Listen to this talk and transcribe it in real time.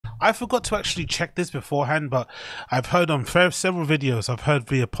I forgot to actually check this beforehand, but I've heard on several videos. I've heard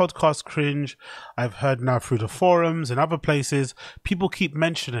via podcast cringe. I've heard now through the forums and other places. People keep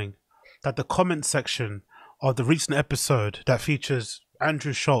mentioning that the comment section of the recent episode that features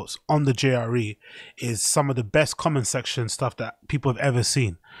Andrew Schulz on the JRE is some of the best comment section stuff that people have ever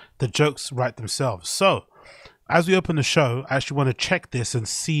seen. The jokes write themselves. So, as we open the show, I actually want to check this and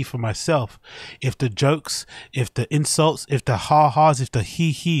see for myself if the jokes, if the insults, if the ha-has, if the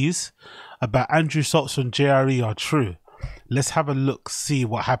he-he's about Andrew Schulz on JRE are true. Let's have a look, see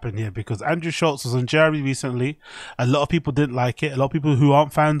what happened here, because Andrew Schulz was on JRE recently. A lot of people didn't like it. A lot of people who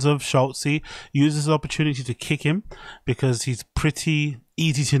aren't fans of Schulz use this opportunity to kick him because he's pretty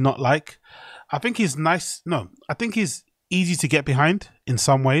easy to not like. I think he's nice. No, I think he's easy to get behind in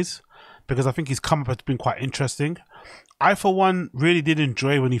some ways, because I think he's come up as being quite interesting. I, for one, really did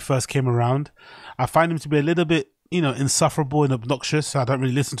enjoy when he first came around. I find him to be a little bit, insufferable and obnoxious. So I don't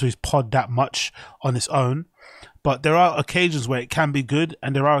really listen to his pod that much on its own. But there are occasions where it can be good,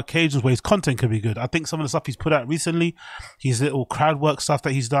 and there are occasions where his content can be good. I think some of the stuff he's put out recently, his little crowd work stuff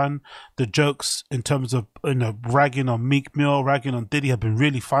that he's done, the jokes in terms of ragging on Meek Mill, ragging on Diddy have been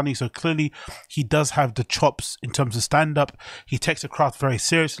really funny. So clearly he does have the chops in terms of stand-up. He takes the craft very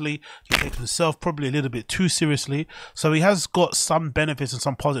seriously. He takes himself probably a little bit too seriously. So he has got some benefits and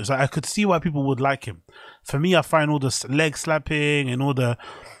some positives. I could see why people would like him. For me, I find all the leg slapping and all the,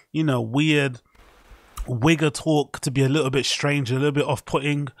 weird wigger talk to be a little bit strange, a little bit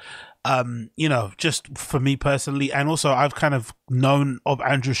off-putting, just for me personally. And also, I've kind of known of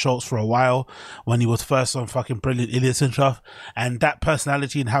Andrew Schulz for a while when he was first on fucking Brilliant Idiots and stuff, and that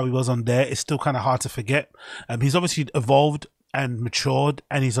personality and how he was on there is still kind of hard to forget. He's obviously evolved and matured,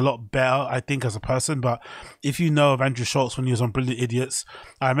 and he's a lot better, I think, as a person. But if you know of Andrew Schulz when he was on Brilliant Idiots,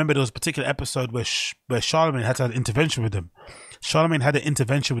 I remember there was a particular episode where Charlemagne had to have an intervention with him. Charlemagne had an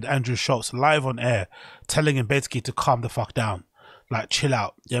intervention with Andrew Schulz live on air, telling him basically to calm the fuck down. Like, chill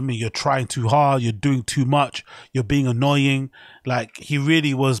out. You know what I mean? You're trying too hard. You're doing too much. You're being annoying. Like, he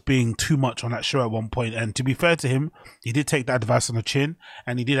really was being too much on that show at one point. And to be fair to him, he did take that advice on the chin,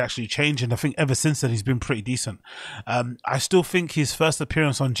 and he did actually change. And I think ever since then, he's been pretty decent. I still think his first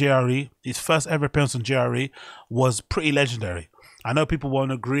appearance on JRE, his first ever appearance on JRE, was pretty legendary. I know people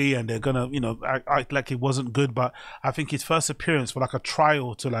won't agree and they're gonna, act like it wasn't good, but I think his first appearance for like a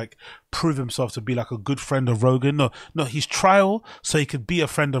trial to like prove himself to be like a good friend of Rogan. No, his trial so he could be a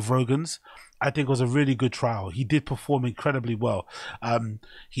friend of Rogan's, I think was a really good trial. He did perform incredibly well.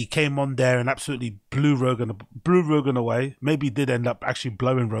 He came on there and absolutely blew Rogan away. Maybe did end up actually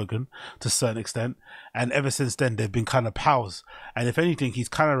blowing Rogan to a certain extent. And ever since then, they've been kind of pals. And if anything, he's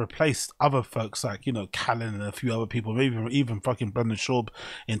kind of replaced other folks like, Callan and a few other people, maybe even fucking Brendan Schaub,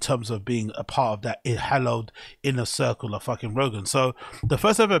 in terms of being a part of that hallowed inner circle of fucking Rogan. So the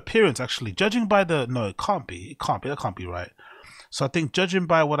first ever appearance, actually, judging by it can't be, that can't be right. So I think, judging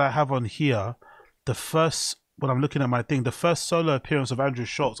by what I have on here, when I'm looking at my thing, the first solo appearance of Andrew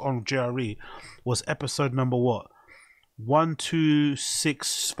Schulz on JRE was episode number what?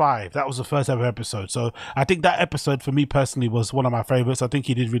 1265. That was the first ever episode. So I think that episode for me personally was one of my favorites. I think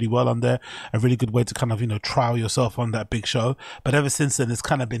he did really well on there. A really good way to kind of, trial yourself on that big show. But ever since then, it's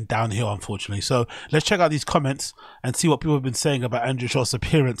kind of been downhill, unfortunately. So let's check out these comments and see what people have been saying about Andrew Schulz's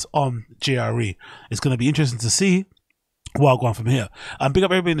appearance on JRE. It's going to be interesting to see. Well, I'll go on from here. Big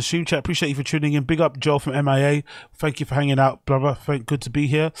up everybody in the stream chat. Appreciate you for tuning in. Big up Joel from MIA. Thank you for hanging out, brother. Good to be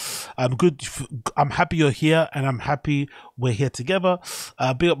here. I'm happy you're here, and I'm happy we're here together.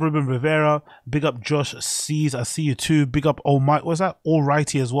 Big up Ruben Rivera. Big up Josh C's. I see you too. Big up All Mike. What's that? All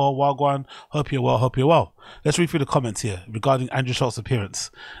righty as well. Wagwan. Hope you're well. Hope you're well. Let's read through the comments here regarding Andrew Schulz's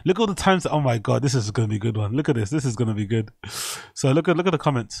appearance. Look at all the times that, oh my God, this is going to be a good one. Look at this. This is going to be good. So look at the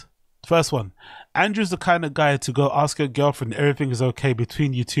comments. First one, Andrew's the kind of guy to go ask your girlfriend everything is okay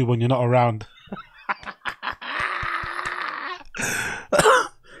between you two when you're not around.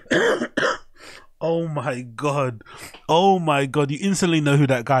 Oh my God. Oh my God. You instantly know who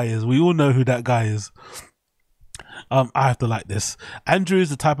that guy is. We all know who that guy is. I have to like this. Andrew is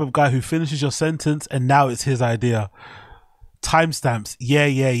the type of guy who finishes your sentence and now it's his idea. Timestamps. Yeah.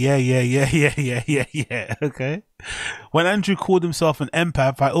 Okay. When Andrew called himself an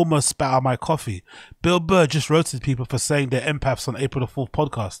empath, I almost spat out my coffee. Bill Burr just roasted people for saying they're empaths on April the 4th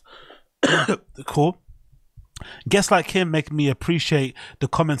podcast. Cool. Guests like him make me appreciate the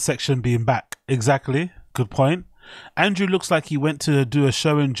comment section being back. Exactly. Good point. Andrew looks like he went to do a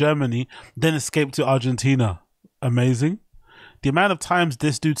show in Germany, then escaped to Argentina. Amazing. The amount of times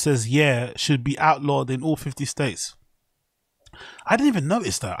this dude says yeah should be outlawed in all 50 states. I didn't even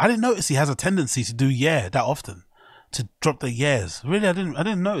notice that. I didn't notice he has a tendency to do yeah that often. to drop the years. Really, I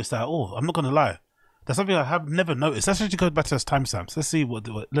didn't notice that at all. I'm not gonna lie. That's something I have never noticed. Let's actually go back to those timestamps. Let's see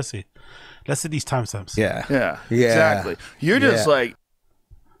let's see these timestamps. Yeah, exactly. You're just like,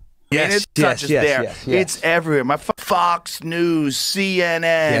 and it's not just there. It's everywhere. My Fox News,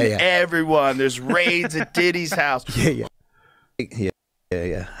 CNN, everyone. There's raids at Diddy's house.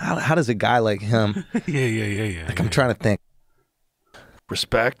 How does a guy like him? Like, I'm trying to think.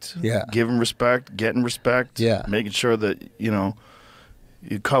 Respect. Giving respect, getting respect. Making sure that you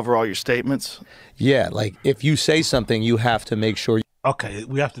cover all your statements. Like if you say something, you have to make sure. Okay,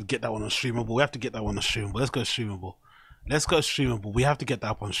 we have to get that one on streamable. Let's go streamable. We have to get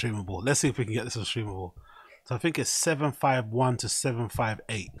that up on streamable. Let's see if we can get this on streamable. So I think it's 751 to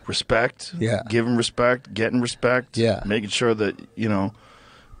 758. Respect. Giving respect, getting respect. Making sure that you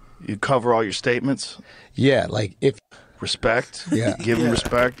cover all your statements. Like if respect. Giving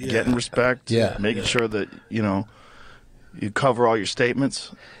respect, getting respect. Making sure that you cover all your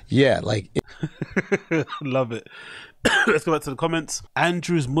statements. Like love it. Let's go back to the comments.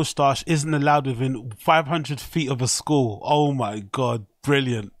 Andrew's mustache isn't allowed within 500 feet of a school. Oh my god,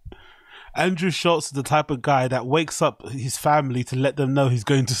 brilliant. Andrew Schulz is the type of guy that wakes up his family to let them know he's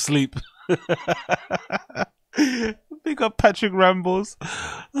going to sleep. Big up Patrick Rambles.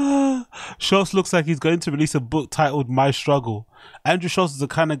 Schulz looks like he's going to release a book titled My Struggle. Andrew Schulz is the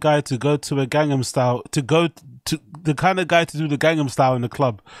kind of guy to go to a Gangnam Style, the kind of guy to do the Gangnam Style in the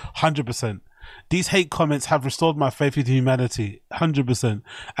club. 100%. These hate comments have restored my faith in humanity. 100%.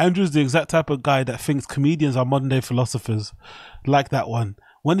 Andrew's the exact type of guy that thinks comedians are modern day philosophers. Like that one.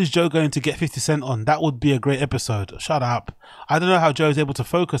 When is Joe going to get 50 Cent on? That would be a great episode. Shut up. I don't know how Joe is able to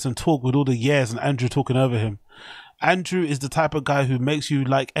focus and talk with all the years and Andrew talking over him. Andrew is the type of guy who makes you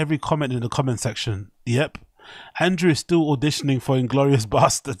like every comment in the comment section. Yep. Andrew is still auditioning for Inglourious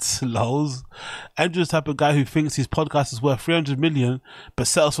Bastards. Lols. Andrew's the type of guy who thinks his podcast is worth 300 million but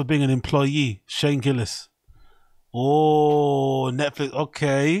settles for being an employee. Shane Gillis. Oh, Netflix.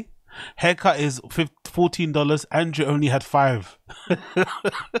 Okay. Haircut is $14. Andrew only had 5.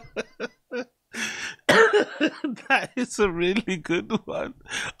 That is a really good one.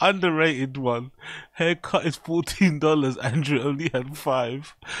 Underrated one. Haircut is $14. Andrew only had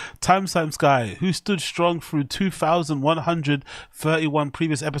 5. Timestamps guy who stood strong through 2,131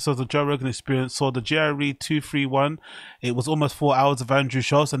 previous episodes of Joe Rogan Experience saw the GRE 231. It was almost 4 hours of Andrew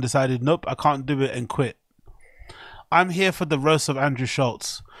Schulz and decided, nope, I can't do it, and quit. I'm here for the roast of Andrew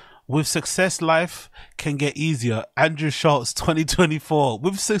Schulz. With success, life can get easier. Andrew Schulz, 2024.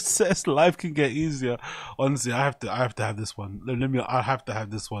 With success, life can get easier. Honestly, I have to have this one. I have to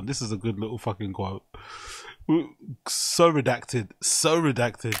have this one. This is a good little fucking quote. So redacted.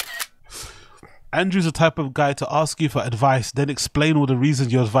 Andrew's the type of guy to ask you for advice, then explain all the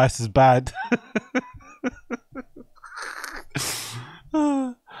reasons your advice is bad.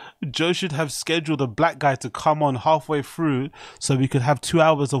 Joe should have scheduled a black guy to come on halfway through so we could have 2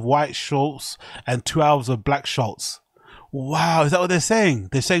 hours of white Schulz and 2 hours of black Schulz. Wow, is that what they're saying?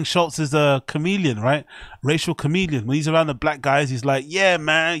 They're saying Schulz is a chameleon, right? Racial chameleon. When he's around the black guys, he's like, yeah,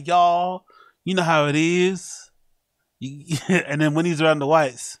 man, y'all, you know how it is. And then when he's around the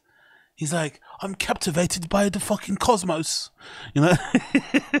whites, he's like, I'm captivated by the fucking cosmos. You know?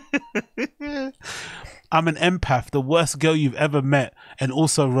 I'm an empath, the worst girl you've ever met, and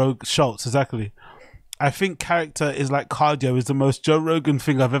also Rogue Schulz, exactly. I think character is like cardio is the most Joe Rogan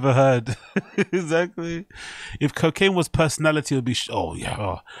thing I've ever heard. Exactly. If cocaine was personality, it would be...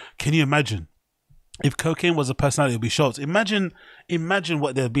 Can you imagine? If cocaine was a personality, it would be Schulz. Imagine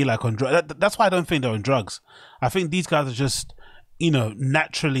what they'd be like on drugs. That's why I don't think they're on drugs. I think these guys are just,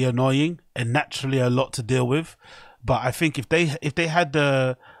 naturally annoying and naturally a lot to deal with. But I think if they had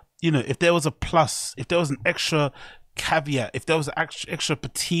the... if there was a plus, if there was an extra caveat, if there was an extra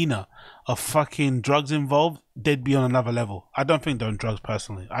patina of fucking drugs involved, they'd be on another level. I don't think they're on drugs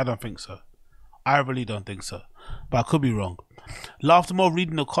personally. I don't think so. I really don't think so. But I could be wrong. Laughed more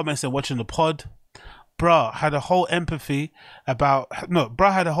reading the comments than watching the pod. Bruh had a whole epiphany about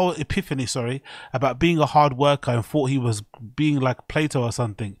being a hard worker and thought he was being like Plato or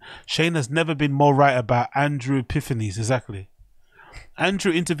something. Shane has never been more right about Andrew epiphanies, exactly.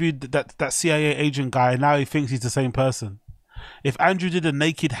 Andrew interviewed that CIA agent guy, and now he thinks he's the same person. If Andrew did a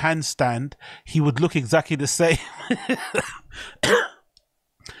naked handstand, he would look exactly the same.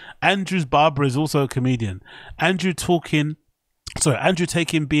 Andrew's barber is also a comedian. Andrew taking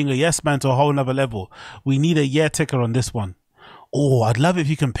being a yes man to a whole nother level. We need a yeah ticker on this one. Oh, I'd love it if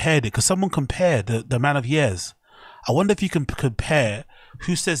you compared it, because someone compared the man of years. I wonder if you can compare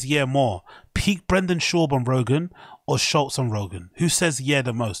who says yeah more, peak Brendan Schaub on Rogan or Schulz on Rogan. Who says yeah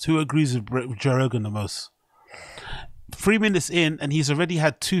the most? Who agrees with Joe Rogan the most? 3 minutes in, and he's already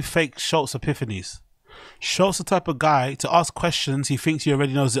had 2 fake Schulz epiphanies. Schulz the type of guy to ask questions he thinks he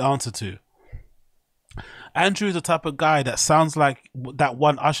already knows the answer to. Andrew is the type of guy that sounds like that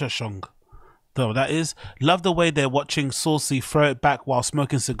one Usher song. Though that is, love the way they're watching Saucy throw it back while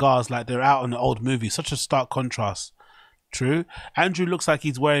smoking cigars like they're out in an old movie. Such a stark contrast. True. Andrew looks like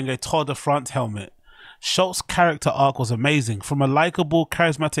he's wearing a Tour de France helmet. Schultz's character arc was amazing. From a likable,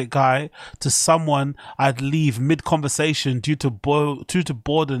 charismatic guy to someone I'd leave mid-conversation due to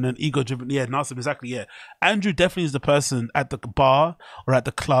boredom and ego-driven. Yeah, Nassim, exactly, yeah. Andrew definitely is the person at the bar or at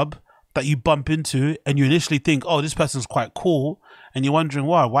the club that you bump into and you initially think, oh, this person's quite cool, and you're wondering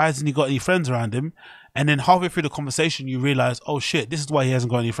why hasn't he got any friends around him? And then halfway through the conversation you realize, oh shit, this is why he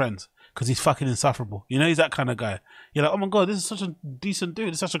hasn't got any friends, because he's fucking insufferable. You know, he's that kind of guy. You're like, oh my god, this is such a decent dude,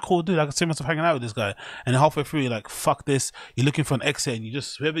 this is such a cool dude, I can see myself hanging out with this guy. And then halfway through you're like, fuck this, you're looking for an exit, and you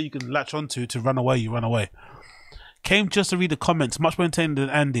just, whoever you can latch onto to run away, you run away. Came just to read the comments, much more entertaining than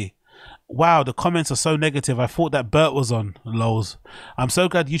Andy. Wow, the comments are so negative. I thought that Bert was on. Lols. I'm so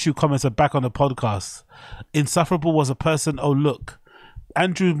glad YouTube comments are back on the podcast. Insufferable was a person. Oh, look.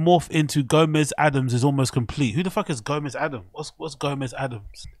 Andrew morph into Gomez Adams is almost complete. Who the fuck is Gomez Adams? What's Gomez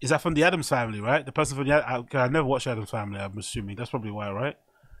Adams? Is that from the Adams Family, right? The person from the I never watched Adams Family, I'm assuming. That's probably why, right?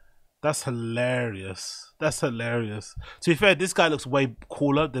 That's hilarious. That's hilarious. To be fair, this guy looks way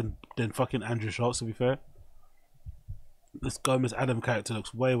cooler than fucking Andrew Schulz, to be fair. This Gomez Adam character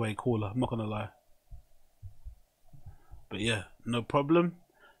looks way cooler, I'm not gonna lie. But yeah, no problem.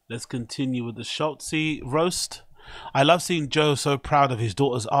 Let's continue with the Schultzy roast. I love seeing Joe so proud of his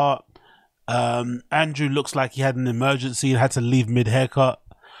daughter's art. Andrew looks like he had an emergency and had to leave mid-haircut.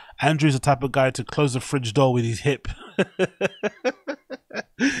 Andrew's the type of guy to close the fridge door with his hip.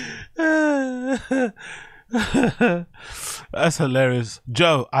 That's hilarious.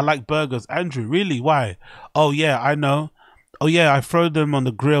 Joe, I like burgers. Andrew, really? Why? Oh yeah, I know. Oh yeah, I throw them on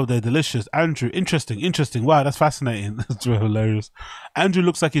the grill. They're delicious. Andrew, interesting. Wow, that's fascinating. That's really hilarious. Andrew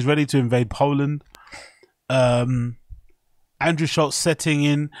looks like he's ready to invade Poland. Andrew Schulz setting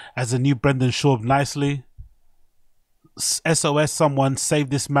in as a new Brendan Schaub nicely. SOS, someone save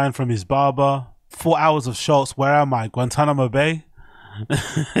this man from his barber. 4 hours of Schulz. Where am I? Guantanamo Bay?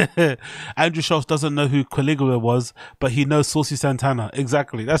 Andrew Schulz doesn't know who Caligula was, but he knows Saucy Santana.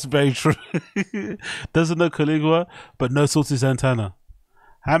 Exactly, that's very true. Doesn't know Caligula, but knows Saucy Santana.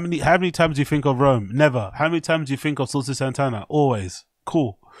 How many times do you think of Rome? Never. How many times do you think of Saucy Santana? Always.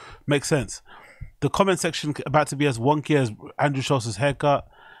 Cool, makes sense. The comment section about to be as wonky as Andrew Schulz's haircut.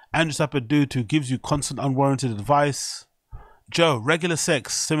 Andrew's type of dude who gives you constant unwarranted advice. Joe, regular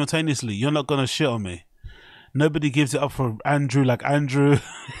sex simultaneously. You're not gonna shit on me. Nobody gives it up for Andrew like Andrew.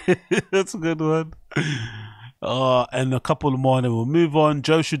 That's a good one. And a couple more and then we'll move on.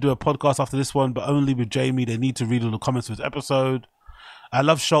 Joe should do a podcast after this one, but only with Jamie. They need to read all the comments of his episode. I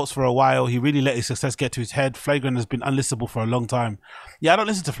love Schulz for a while. He really let his success get to his head. Flagrant has been unlistenable for a long time. Yeah, I don't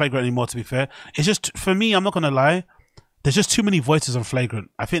listen to Flagrant anymore, to be fair. It's just, for me, I'm not going to lie, there's just too many voices on Flagrant.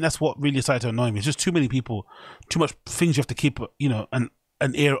 I think that's what really started to annoy me. It's just too many people, too much things you have to keep, you know, an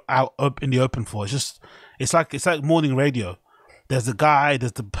ear out up in the open for. It's just, it's like morning radio. There's the guy,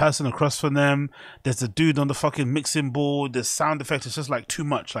 there's the person across from them, there's the dude on the fucking mixing board, there's sound effects. It's just like too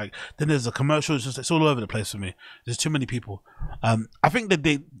much. Like then there's a commercial. It's all over the place for me. There's too many people. I think that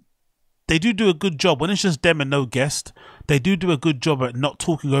they do a good job when it's just them and no guest. They do a good job at not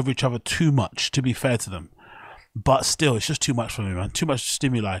talking over each other too much, to be fair to them. But still, it's just too much for me, man. Too much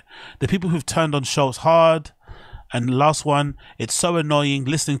stimuli. The people who've turned on Schulz hard. And the last one, it's so annoying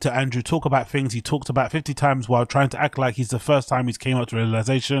listening to Andrew talk about things he talked about 50 times while trying to act like he's the first time he's came up to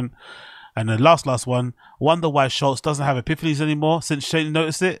realization. And the last one, wonder why Schulz doesn't have epiphanies anymore since Shane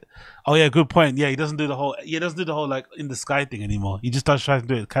noticed it. Oh yeah, good point. Yeah, he doesn't do the whole like in the sky thing anymore. He just does try to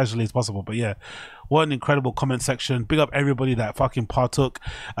do it casually as possible. But yeah, what an incredible comment section. Big up everybody that fucking partook.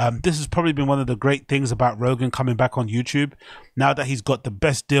 This has probably been one of the great things about Rogan coming back on YouTube. Now that he's got the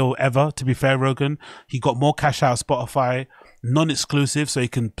best deal ever, to be fair, Rogan, he got more cash out of Spotify, non-exclusive, so he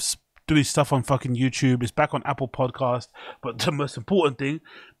can do his stuff on fucking YouTube. It's back on Apple Podcast. But the most important thing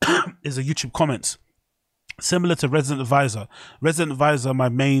is the YouTube comments. Similar to Resident Advisor. Resident Advisor, my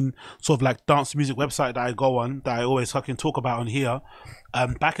main sort of like dance music website that I go on, that I always fucking talk about on here.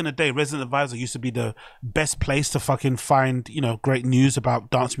 Back in the day, Resident Advisor used to be the best place to fucking find, you know, great news about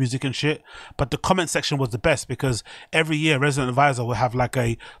dance music and shit. But the comment section was the best because every year Resident Advisor will have like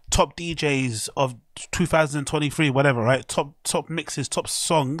a top DJs of 2023, whatever, right? Top mixes, top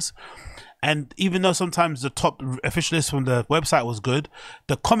songs. And even though sometimes the top official list from the website was good,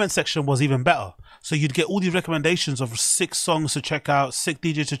 the comment section was even better. So you'd get all these recommendations of 6 songs to check out, 6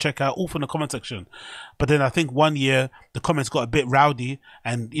 DJs to check out, all from the comment section. But then I think one year the comments got a bit rowdy,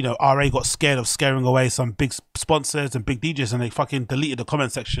 and you know, RA got scared of scaring away some big sponsors and big DJs, and they fucking deleted the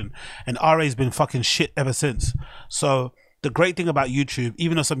comment section. And RA's been fucking shit ever since. So the great thing about YouTube,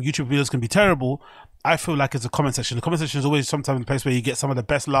 even though some YouTube videos can be terrible, I feel like it's a comment section. The comment section is always sometimes the place where you get some of the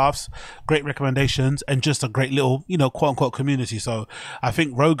best laughs, great recommendations, and just a great little, you know, quote unquote community. So I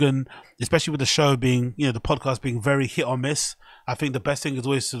think Rogan, especially with the show being, you know, the podcast being very hit or miss, I think the best thing is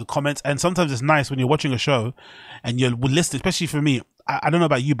always to the comments. And sometimes it's nice when you're watching a show and you're listening, especially for me. I don't know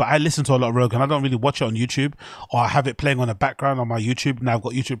about you, but I listen to a lot of Rogan. I don't really watch it on YouTube, or I have it playing on the background on my YouTube. Now I've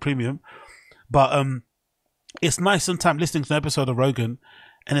got YouTube Premium. But it's nice sometimes listening to an episode of Rogan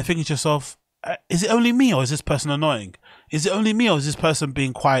and then thinking to yourself, is it only me, or is this person annoying? Is it only me, or is this person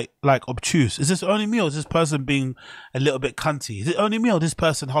being quite like obtuse? Is this only me, or is this person being a little bit cunty? Is it only me, or this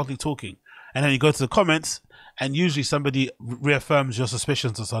person hardly talking? And then you go to the comments, and usually somebody reaffirms your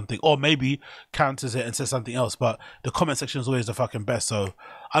suspicions or something, or maybe counters it and says something else. But the comment section is always the fucking best. So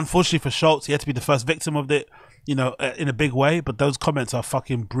unfortunately for Schulz, he had to be the first victim of it, you know, in a big way. But those comments are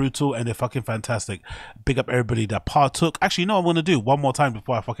fucking brutal, and they're fucking fantastic. Big up everybody that partook. Actually, you know what I'm going to do one more time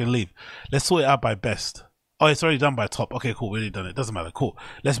before I fucking leave? Let's sort it out by best. Oh, it's already done by top. Okay, cool. We already done it. Doesn't matter. Cool.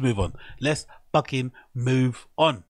 Let's move on. Let's fucking move on.